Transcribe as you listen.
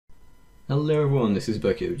Hello everyone, this is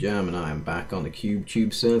BucketOfVids and I am back on the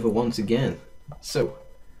CubeTube server once again. So,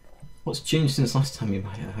 what's changed since last time, you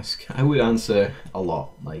might ask? I would answer a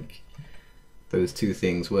lot, like those two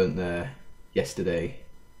things weren't there yesterday,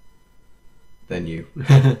 then you.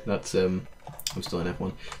 That's I'm still in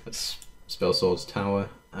F1. That's Spellsword's Tower,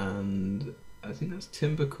 and I think that's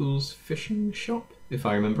Timbercool's fishing shop, if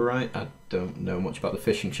I remember right. I don't know much about the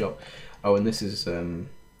fishing shop. Oh, and this is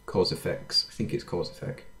Cause Effects. I think it's Cause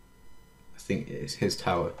Effect. I think it's his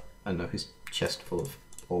tower. I know his chest full of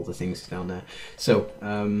all the things down there. So,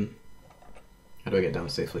 how do I get down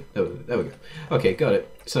safely? Oh, there we go. Okay, got it.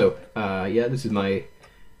 So, yeah, this is my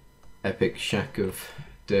epic shack of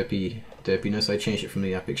derpiness. I changed it from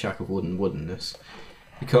the epic shack of woodenness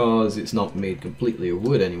because it's not made completely of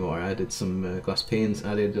wood anymore. I added some glass panes,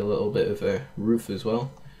 added a little bit of a roof as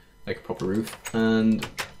well, like a proper roof, and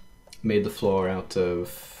made the floor out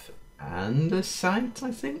of andesite,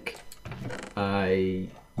 I think.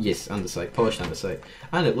 Yes, andesite, polished andesite,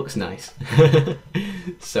 and it looks nice.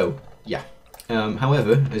 So yeah.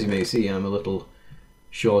 However, as you may see, I'm a little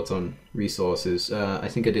short on resources. I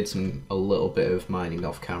think I did a little bit of mining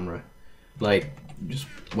off camera, like just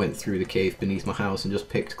went through the cave beneath my house and just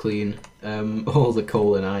picked clean all the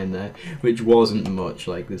coal and iron there, which wasn't much.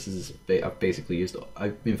 Like this is, I've basically used.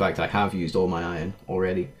 In fact, I have used all my iron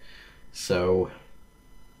already. So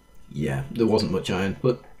yeah, there wasn't much iron,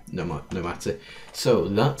 but no matter. So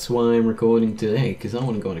that's why I'm recording today, because I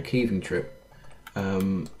want to go on a caving trip.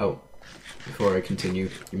 Oh, before I continue,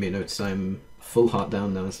 you may notice I'm full heart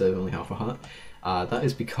down now instead of only half a heart. That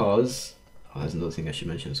is because, oh, there's another thing I should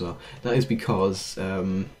mention as well. That is because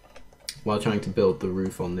while trying to build the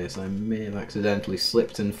roof on this, I may have accidentally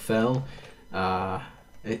slipped and fell.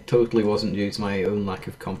 It totally wasn't due to my own lack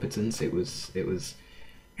of competence. It was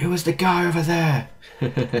the guy over there.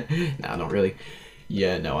 Nah, not really.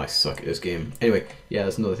 Yeah, no, I suck at this game. Anyway, yeah,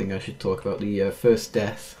 that's another thing I should talk about. The first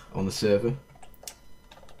death on the server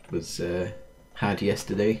was had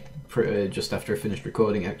yesterday, just after I finished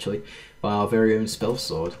recording actually, by our very own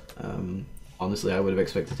Spellsword. Honestly, I would have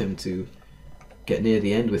expected him to get near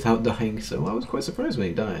the end without dying, so I was quite surprised when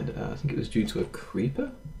he died. I think it was due to a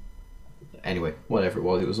creeper? Anyway, whatever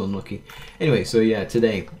it was unlucky. Anyway, so yeah,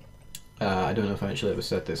 today, I don't know if I actually ever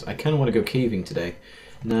said this, I kind of want to go caving today.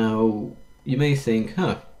 Now, you may think,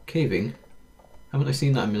 huh, caving? Haven't I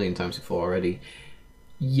seen that a million times before already?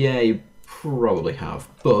 Yeah, you probably have,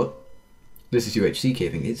 but this is UHC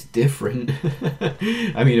caving, it's different.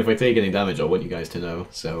 I mean, if I take any damage, I want you guys to know,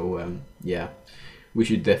 so yeah, we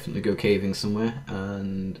should definitely go caving somewhere,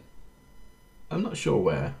 and I'm not sure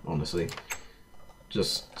where, honestly.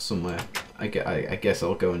 Just somewhere. I guess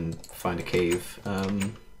I'll go and find a cave.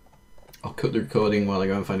 I'll cut the recording while I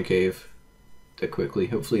go and find a cave quickly.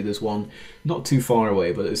 Hopefully there's one not too far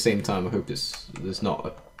away, but at the same time I hope there's not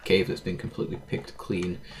a cave that's been completely picked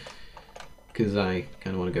clean, because I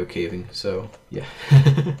kind of want to go caving, so yeah.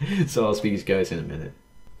 So I'll speak to you guys in a minute.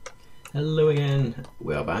 Hello again,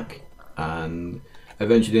 we are back, and I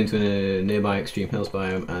ventured into a nearby extreme hills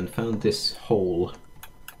biome and found this hole.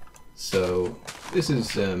 So this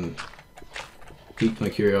is piqued my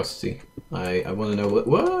curiosity. I want to know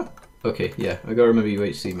what. Okay, yeah, I gotta remember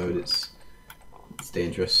UHC mode. It's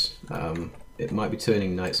dangerous. It might be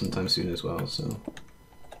turning night sometime soon as well, so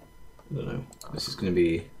I don't know. This is gonna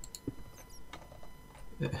be.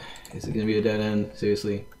 Is it gonna be a dead end?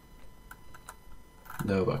 Seriously?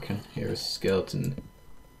 No, but I can hear a skeleton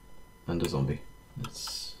and a zombie.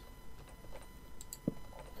 That's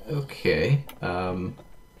okay. That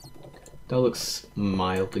looks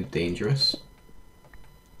mildly dangerous.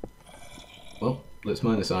 Well, let's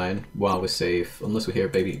mine this iron while we're safe. Unless we hear a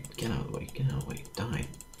baby. Get out of the way, get out of the way, die.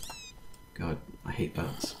 God, I hate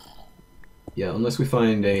bats. Yeah, unless we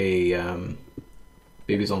find a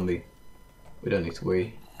baby zombie, we don't need to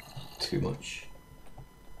worry too much.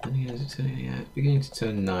 And yeah, is it turning? Yeah, it's beginning to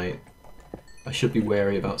turn night. I should be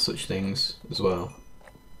wary about such things as well,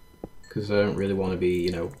 because I don't really want to be,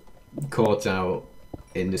 you know, caught out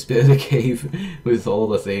in this bit of the cave with all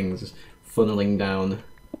the things funneling down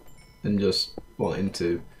and just wanting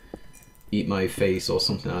to eat my face or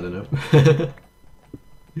something, I don't know.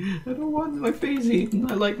 I don't want my face eaten,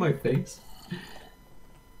 I like my face.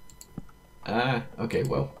 Okay,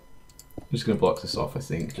 well, I'm just gonna block this off, I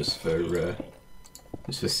think, just for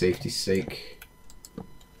safety's sake.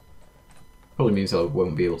 Probably means I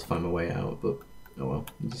won't be able to find my way out, but oh well,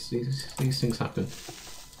 these things happen.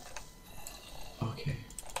 Okay.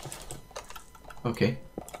 Okay.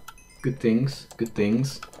 Good things. Good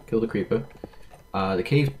things. Kill the creeper. The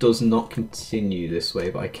cave does not continue this way,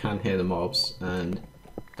 but I can hear the mobs, and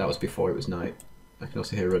that was before it was night. I can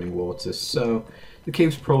also hear running water. So the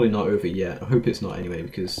cave's probably not over yet. I hope it's not anyway,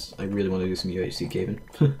 because I really want to do some UHC caving.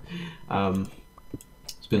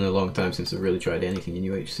 It's been a long time since I've really tried anything in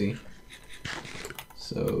UHC.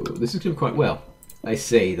 So this is going quite well. I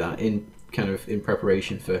say that in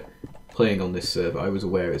preparation for playing on this server. I was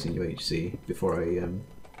aware it was in UHC before it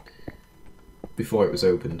was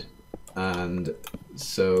opened, and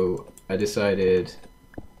so I decided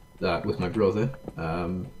that with my brother,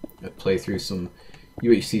 I'd play through some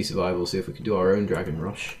UHC survival, see if we could do our own Dragon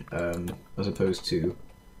Rush, as opposed to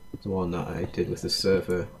the one that I did with the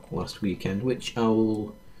server last weekend, which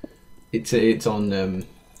it's on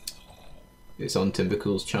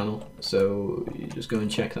Timbercool's channel, so you just go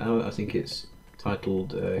and check that out. I think it's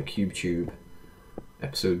titled CubeTube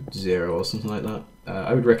episode 0 or something like that.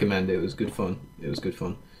 I would recommend it. It was good fun.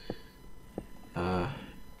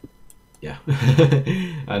 Yeah.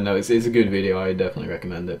 I know it's a good video. I definitely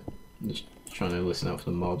recommend it. I'm just trying to listen out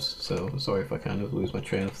for the mobs, so sorry if I kind of lose my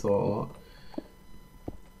train of thought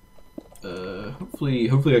a lot.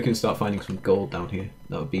 Hopefully I can start finding some gold down here.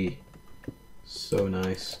 That would be so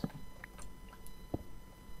nice.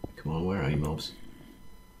 Come on, where are you, mobs?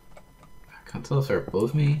 I can't tell if they're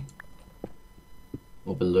above me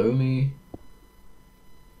or below me.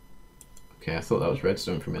 Okay, I thought that was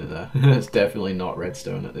redstone for a minute there. It's definitely not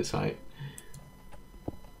redstone at this height.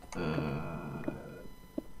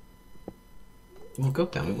 Well,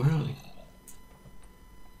 god damn it, where are they?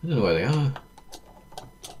 I don't know where they are.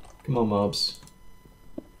 Come on, mobs.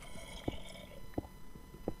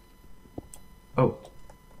 Oh.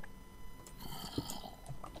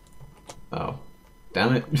 Oh.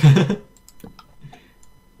 Damn it.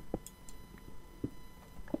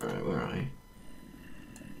 Alright, where are you?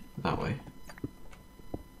 That way.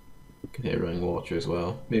 I can hear running water as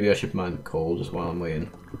well. Maybe I should mine coal just while I'm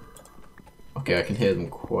waiting. Okay, I can hear them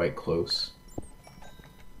quite close.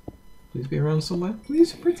 Please be around somewhere.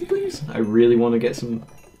 Please, pretty please. I really want to get some,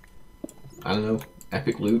 I don't know,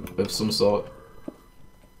 epic loot of some sort.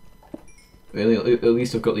 Really, at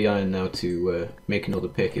least I've got the iron now to make another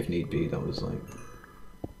pick if need be. That was like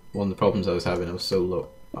one of the problems I was having. I was so low.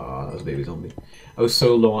 Ah, that was a baby zombie. I was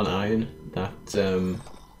so low on iron that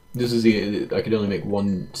this is I could only make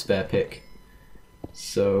one spare pick.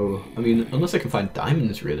 So I mean, unless I can find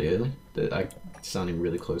diamonds really, I'm sounding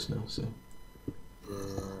really close now. So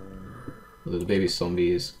although the baby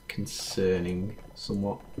zombie is concerning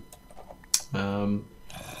somewhat. I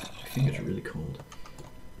think it's really cold.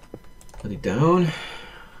 Are they down? I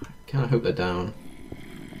kind of hope they're down.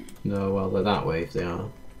 No, well they're that way if they are.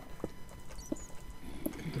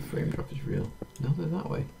 The frame drop is real. No, they're that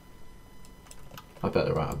way. I bet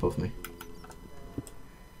they're right above me.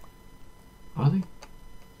 Are they?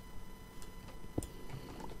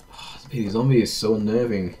 Oh, this baby zombie is so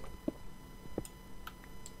unnerving.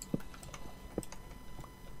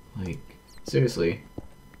 Like, seriously.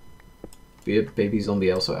 Be a baby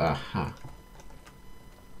zombie elsewhere. Aha.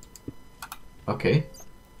 Okay.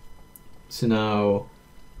 So now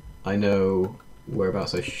I know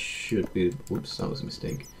whereabouts I should be. Whoops, that was a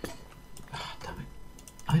mistake. Ah, damn it.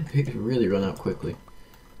 Iron picks really run out quickly.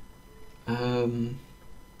 What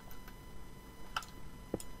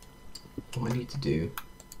I need to do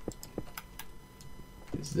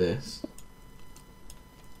is this.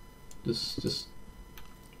 Just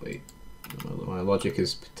wait. My logic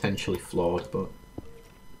is potentially flawed, but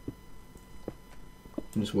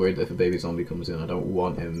I'm just worried that if a baby zombie comes in, I don't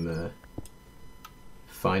want him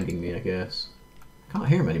finding me, I guess. I can't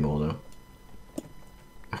hear him anymore though.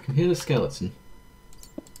 I can hear the skeleton.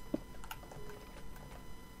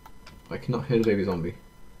 I cannot hear the baby zombie.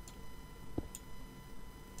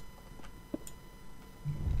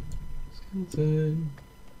 Skeleton,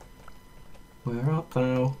 where art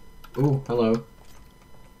thou? Oh, hello.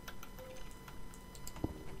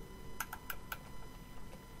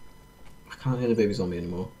 I can't hear the baby zombie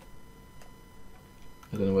anymore.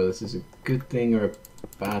 I don't know whether this is a good thing or a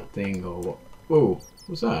bad thing or what. Whoa,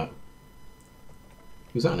 what's that?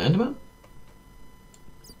 Was that an Enderman?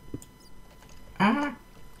 Ah!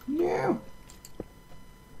 No!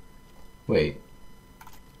 Wait.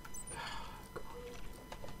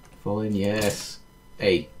 Fall in, yes.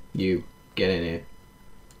 Hey, you, get in here.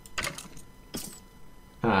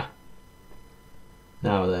 Ah.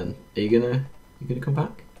 Now then, are you gonna come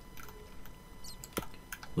back?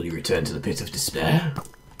 Will you return to the pit of despair?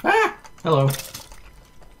 Ah! Hello.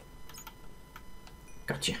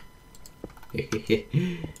 Gotcha. Okay.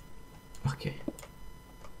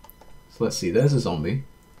 So let's see, there's a zombie.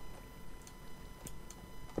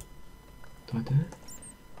 Do I dare?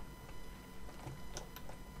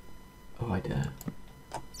 Oh, I dare.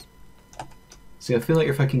 See, I feel like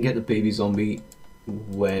if I can get the baby zombie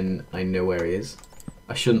when I know where he is,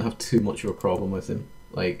 I shouldn't have too much of a problem with him.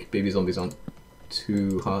 Like, baby zombies aren't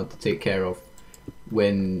too hard to take care of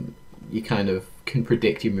when you kind of can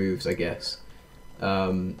predict your moves, I guess.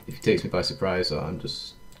 If he takes me by surprise, I'm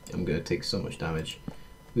going to take so much damage.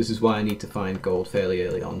 This is why I need to find gold fairly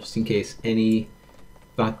early on, just in case any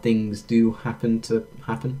bad things do happen.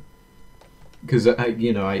 Because, I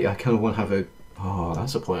kind of want to have a... Oh,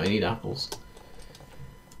 that's the point, I need apples.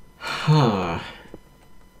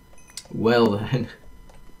 Well then.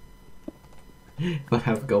 If I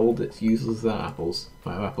have gold, it's useless without apples. If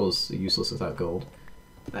I have apples, they're useless without gold.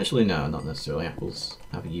 Actually, no, not necessarily. Apples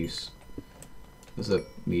have a use as a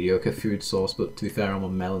mediocre food source, but to be fair, I'm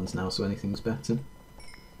on melons now, so anything's better.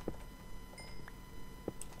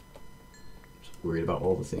 Just worried about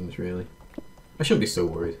all the things, really. I shouldn't be so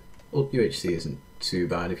worried. Well, UHC isn't too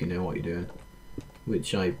bad if you know what you're doing,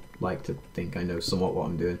 which I like to think I know somewhat what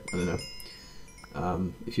I'm doing. I don't know.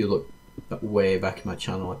 If you look way back in my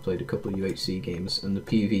channel, I played a couple of UHC games, and the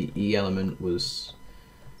PvE element was...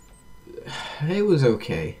 it was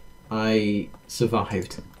okay. I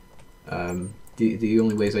survived. The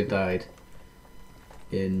only ways I died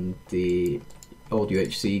in the old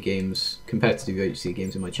UHC games, competitive UHC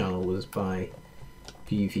games in my channel, was by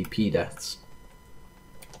PvP deaths.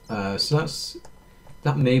 So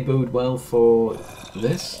that may bode well for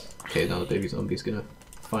this. Okay, now the baby zombie's gonna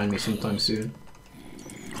find me sometime soon.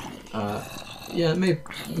 Yeah,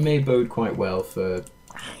 it may bode quite well for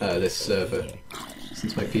this server,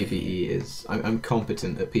 since my PvE is... I'm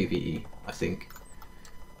competent at PvE, I think.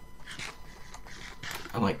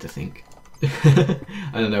 I like to think.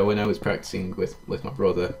 I don't know, when I was practicing with my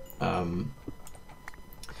brother, my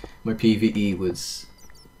PvE was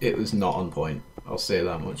not on point. I'll say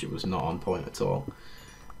that much, it was not on point at all.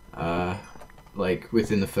 Like,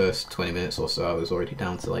 within the first 20 minutes or so, I was already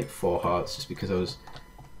down to like 4 hearts, just because I was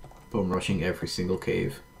bum rushing every single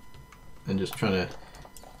cave and just trying to...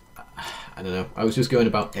 I don't know, I was just going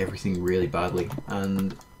about everything really badly,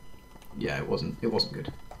 and yeah, it wasn't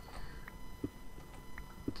good.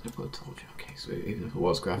 Did I put a torch? Okay, so even if it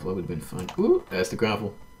was gravel, I would have been fine. Ooh, there's the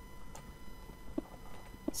gravel.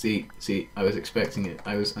 See, I was expecting it.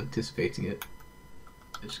 I was anticipating it.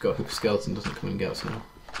 I just got to hope a skeleton doesn't come and get us now.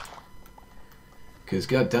 Because,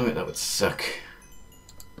 god damn it, that would suck.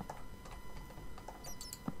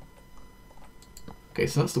 Okay,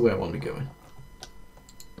 so that's the way I want to be going.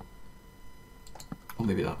 Or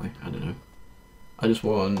maybe that way, I don't know. I just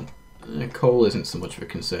want... coal isn't so much of a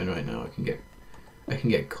concern right now. I can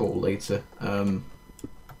get coal later. I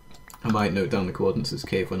might note down the coordinates of this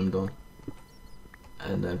cave when I'm done,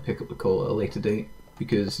 and then pick up the coal at a later date,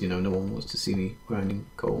 because, you know, no one wants to see me grinding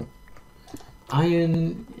coal.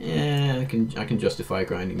 Iron, yeah, I can justify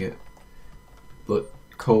grinding it, but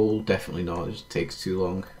coal, definitely not. It just takes too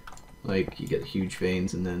long. Like, you get huge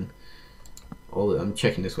veins, and then I'm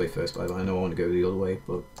checking this way first, by the way. I know I want to go the other way,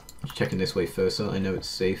 but I'm checking this way first so that I know it's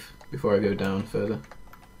safe before I go down further.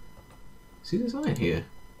 See, there's iron here.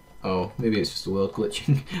 Oh, maybe it's just the world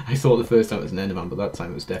glitching. I thought the first time it was an Enderman, but that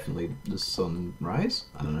time it was definitely the sunrise?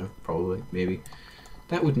 I don't know, probably, maybe.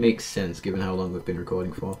 That would make sense given how long we've been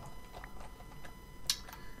recording for.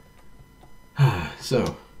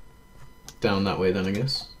 So, down that way then, I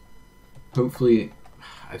guess. Hopefully,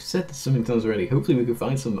 I've said this so many times already, hopefully we can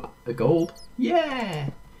find some gold.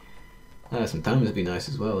 Yeah! Some diamonds would be nice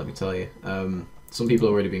as well, let me tell you. Some people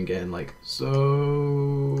have already been getting like,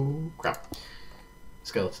 so... crap.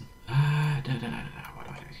 Skeleton. What do I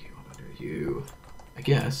do with you? What do I do with you? I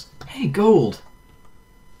guess. Hey, gold!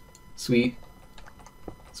 Sweet.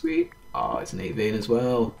 Sweet. Oh, it's an 8 vein as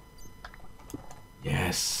well.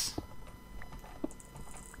 Yes.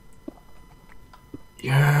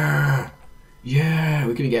 Yeah! Yeah!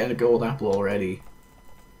 We're gonna get a gold apple already.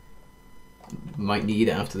 Might need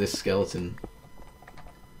it after this skeleton.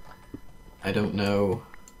 I don't know.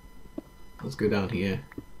 Let's go down here.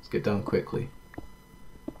 Let's get down quickly.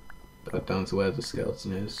 Back down to where the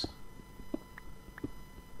skeleton is.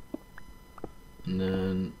 And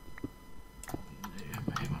then... yeah,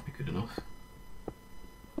 it might be good enough.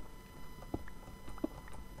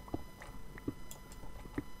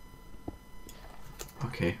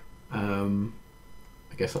 Okay.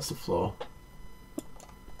 I guess that's the floor.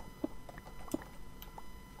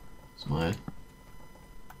 It's mine.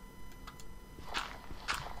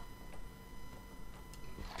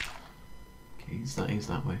 He's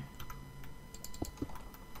that way.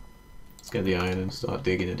 Let's get the iron and start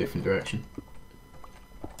digging a different direction.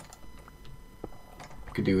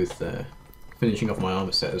 I could do with finishing off my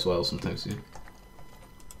armor set as well sometime soon.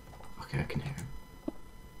 Okay, I can hear him.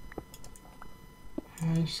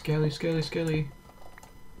 Hey, Skelly, Skelly, Skelly.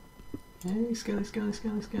 Hey, Skelly, Skelly,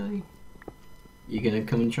 Skelly, Skelly. You gonna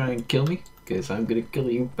come and try and kill me? Because I'm gonna kill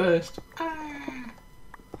you first. Ah.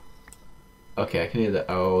 Okay, I can hear that.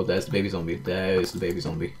 Oh, there's the baby zombie. There's the baby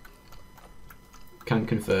zombie. Can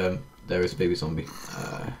confirm there is a baby zombie.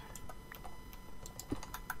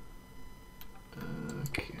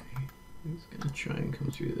 Okay. He's gonna try and come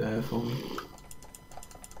through there for me.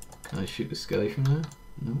 Can I shoot the Skelly from there?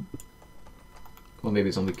 No. Come on,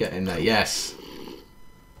 baby zombie, get in there. Yes!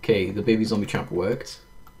 Okay, the baby zombie trap worked.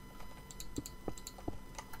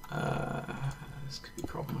 This could be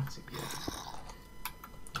problematic, yeah.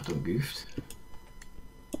 I done goofed.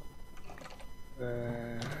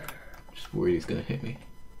 Just worried he's gonna hit me.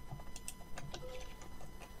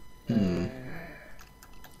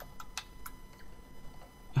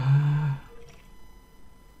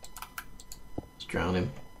 Let's drown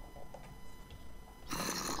him.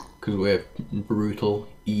 Because we're brutal,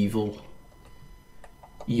 evil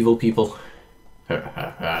people.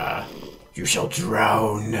 You shall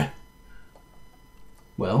drown.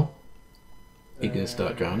 Well, you gonna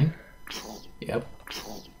start drowning? Yep.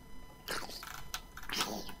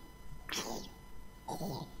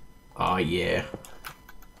 Oh yeah.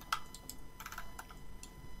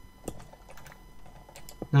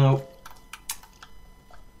 Now,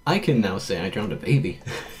 I can now say I drowned a baby.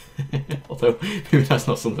 Although, maybe that's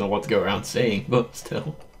not something I want to go around saying, but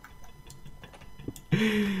still.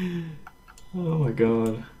 Oh my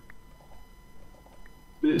god.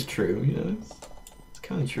 But it's true, you know, it's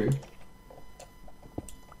kind of true.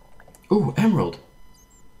 Ooh, emerald!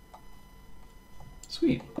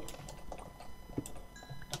 Sweet.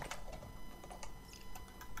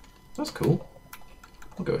 That's cool.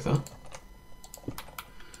 I'll go with that.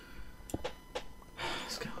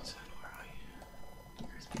 Skeleton, where are you?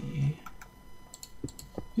 Where's the...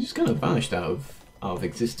 He just kind of vanished out of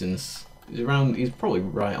existence. He's probably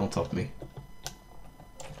right on top of me.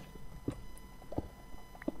 I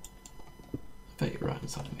bet you're right on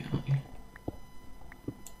top of me, aren't you?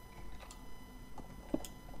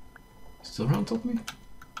 Still right on top of me?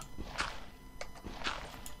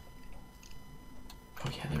 Oh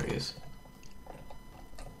yeah, there he is.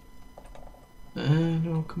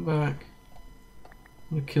 No, come back.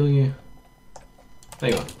 I'm gonna kill you. There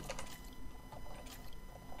you are.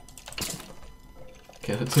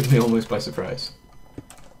 Okay, that took me almost by surprise.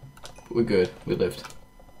 But we're good, we lived.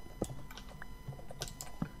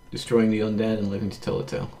 Destroying the undead and living to tell the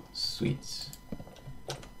tale. Sweet.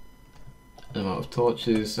 I'm out of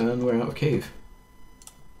torches and we're out of cave.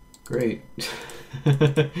 Great.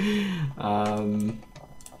 Let's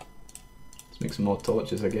make some more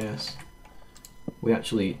torches, I guess. We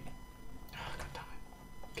actually... Oh, God damn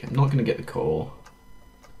it. Okay, I'm not going to get the coal.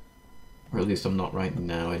 Or at least I'm not right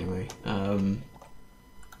now, anyway.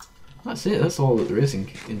 That's it, that's all that there is in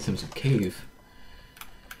terms of cave.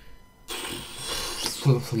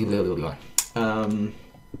 Let's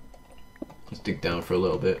dig down for a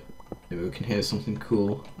little bit. Maybe we can hear something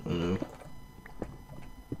cool. I don't know.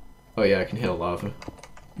 Oh yeah, I can hear lava.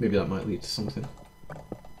 Maybe that might lead to something.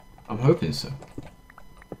 I'm hoping so.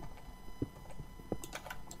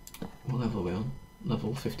 What level are we on?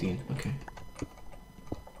 Level 15, okay.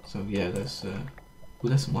 So yeah, there's some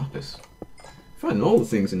lapis. Finding all the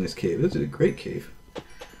things in this cave. This is a great cave.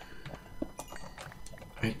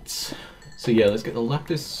 Right. So yeah, let's get the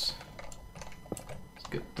lapis. Let's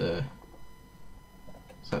get the...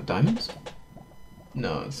 Is that diamonds?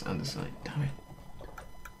 No, it's andesite. Damn it.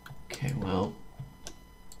 Okay, well...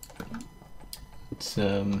 Let's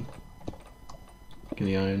get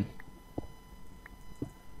the iron.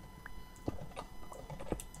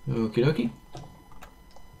 Okie dokie.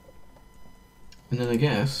 And then I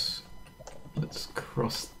guess... Let's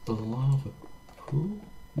cross the lava pool,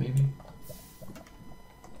 maybe?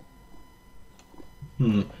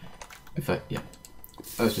 In fact, yeah.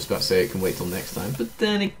 I was just about to say it can wait till next time, but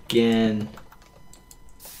then again...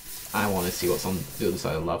 I want to see what's on the other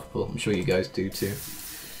side of the lava pool. I'm sure you guys do too.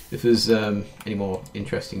 If there's any more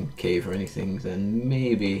interesting cave or anything, then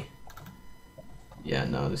maybe... Yeah,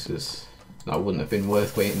 no, that wouldn't have been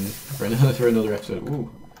worth waiting for another episode.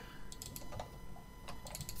 Ooh.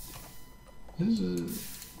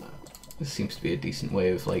 This seems to be a decent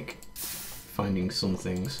way of, like, finding some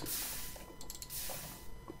things.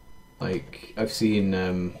 Like, I've seen,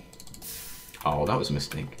 oh, that was a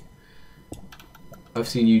mistake. I've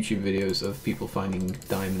seen YouTube videos of people finding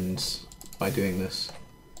diamonds by doing this.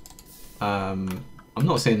 I'm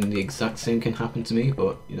not saying the exact same can happen to me,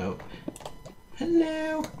 but, you know,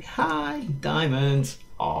 hello, hi, diamonds,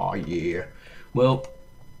 oh yeah. Well,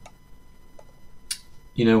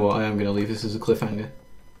 you know what, I am going to leave this as a cliffhanger.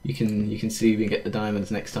 you can see me get the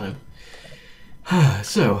diamonds next time.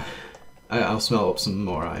 So I'll smelt up some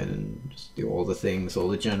more iron and just do all the things, all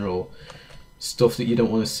the general stuff that you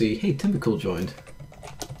don't want to see. Hey, Timbercool joined.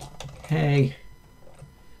 Hey.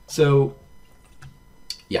 So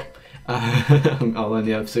yeah, I'll end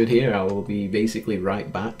the episode here. I will be basically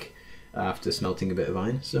right back after smelting a bit of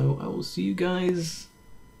iron. So I will see you guys.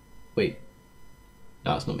 Wait,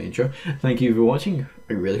 that's not my intro. Thank you for watching.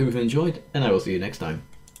 I really hope you enjoyed, and I will see you next time.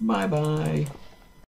 Bye bye.